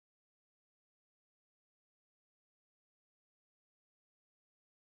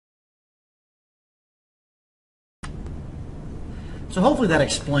So hopefully that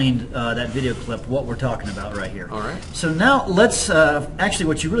explained that video clip, what we're talking about right here. All right. So now let's, actually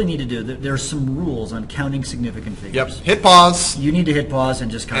what you really need to do, there's some rules on counting significant figures. Yep. Hit pause. You need to hit pause and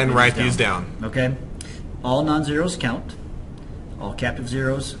just copy And write these down. Okay? All non-zeros count. All captive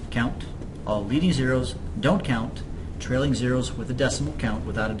zeros count. All leading zeros don't count. Trailing zeros with a decimal count.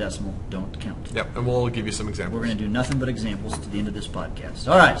 Without a decimal, don't count. Yep, and we'll give you some examples. We're going to do nothing but exampps to the end of this podcast.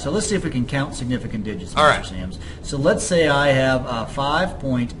 All right, so let's see if we can count significant digits, All right. Mr. Sams. So let's say I have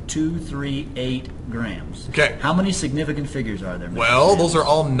 5.238 grams. Okay. How many significant figures are there, Mr. Well, Sams? those are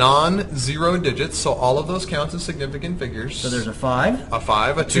all non-zero digits, so all of those count as significant figures. So there's a 5. A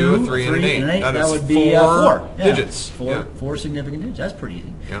 5, a 2, a 3, and an 8. That is would be 4 Yeah. digits. Four significant digits. That's pretty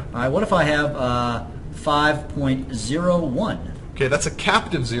easy. Yeah. All right, what if I have 5.01? Okay, that's a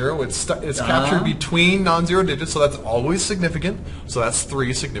captive zero. It's captured between non-zero digits, so that's always significant. So that's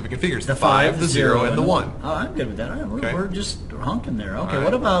 3 significant figures. The 5, the 0, and the 1. Oh, I'm good with that. All right, Okay. we're just hunking there. Okay, right.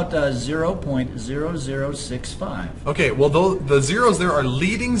 what about 0.0065? Okay, well, the zeros there are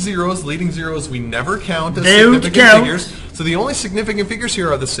leading zeros. Leading zeros we never count as Don't significant count. figures. So the only significant figures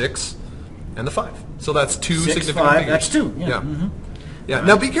here are the 6 and the 5. So that's 2 6, significant 5, figures. that's 2. Yeah. Yeah. Mm-hmm. Yeah.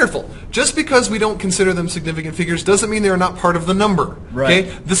 Now be careful. Just because we don't consider them significant figures doesn't mean they're not part of the number. Right.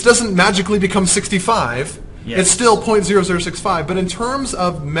 Okay? This doesn't magically become 65. Yes. It's still 0.0065. But in terms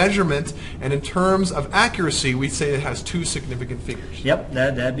of measurement and in terms of accuracy, we say it has 2 significant figures. Yep,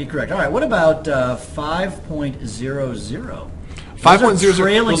 that'd be correct. All right, what about 5.00? 5.00.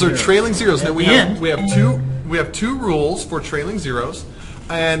 trailing Those are trailing zeros. At Now we the have end. we have two rules for trailing zeros,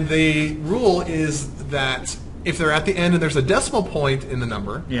 and the rule is that if they're at the end and there's a decimal point in the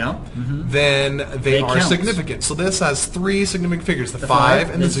number, Yeah. then they are count. significant. So this has 3 significant figures: the 5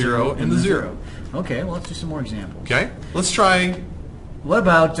 and the 0 and the 0. Okay, well, let's do some more examples. Okay, let's try What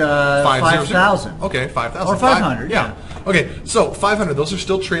about 5,000? Okay, 5,000. Or 500, Yeah. Okay, so 500. Those are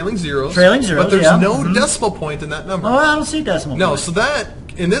still trailing zeros. Trailing zeros, but there's yeah. no decimal point in that number. Oh, I don't see decimal No, point. so that,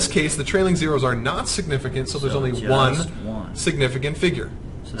 in this case, the trailing zeros are not significant, so there's So only just one one. significant figure.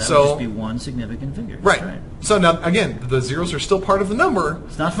 So that would just be one significant figure. That's right. So now, again, the zeros are still part of the number.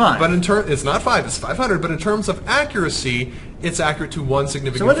 It's not 5. But it's not 5, it's 500, but in terms of accuracy, it's accurate to one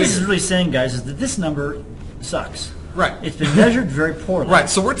significant So what figure. this is really saying, guys, is that this number sucks. Right. It's been measured very poorly. Right,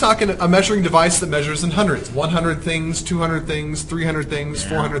 so we're talking a measuring device that measures in hundreds. 100 things, 200 things, 300 things,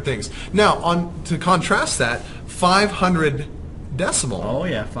 400 things. Now, to contrast that, 500 decimal, Oh,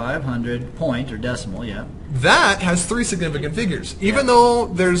 yeah, 500 point or decimal, yeah. that has 3 significant figures. Even though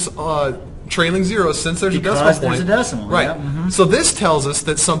there's trailing zeros, since there's Because a decimal there's point. a decimal, Right. yeah, mhm. So this tells us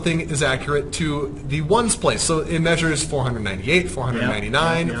that something is accurate to the ones place. So it measures 498,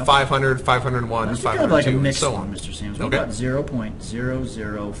 499, Yeah, yeah. 500, 501, That's kind 502, of like a and mixed so one, on. Mr. Sams. What Okay. about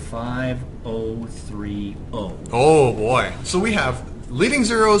 0.005030? Oh boy. So we have leading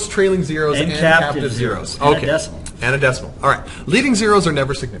zeros, trailing zeros, And and captive zeros. zeros. And a Okay. decimal. And a decimal. All right. Leading zeros are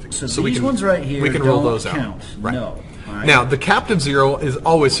never significant. So we these can, ones right here we can rule don't those count. out. Right. No. All right. Now, the captive zero is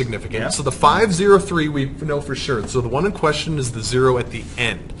always significant. Yeah. So the 503 we know for sure. So the one in question is the 0 at the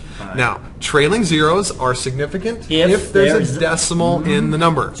end. Right. Now, trailing zeros are significant If there's there's a decimal in the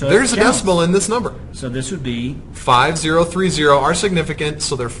number. So it There's a counts. decimal in this number. So this would be 5030 are significant,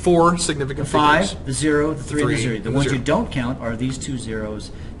 so there are 4 significant the figures. 5, the 0, the 3, and the 0. The and the ones 0. you don't count are these 2 zeros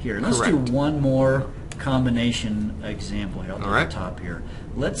here. Let's Correct. do one more combination example here. I'll do All right. the top here.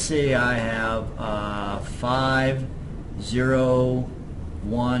 Let's say I have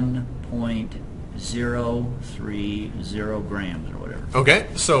 501.030 grams or whatever. Okay,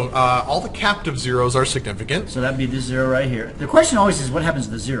 so all the captive zeros are significant. So that'd be this 0 right here. The question always is what happens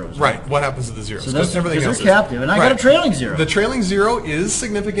to the zeros? Right, what happens to the zeros? So that's everything because else they're is. captive, and I Right. got a trailing 0. The trailing 0 is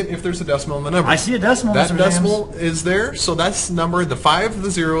significant if there's a decimal in the number. I see a decimal, That Mr. decimal is there, so that's number, the 5,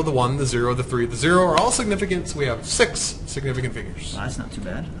 the 0, the 1, the 0, the 3, the 0 are all significant, so we have 6 significant figures. That's not too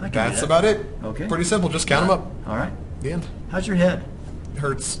bad. I can do That's that. about it. Okay. Pretty simple, just count them up. All right. The end. How's your head? It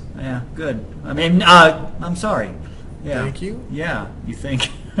hurts. Yeah, good. I mean, I'm sorry. Yeah. Thank you. Yeah, you think.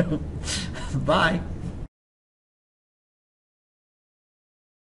 Bye.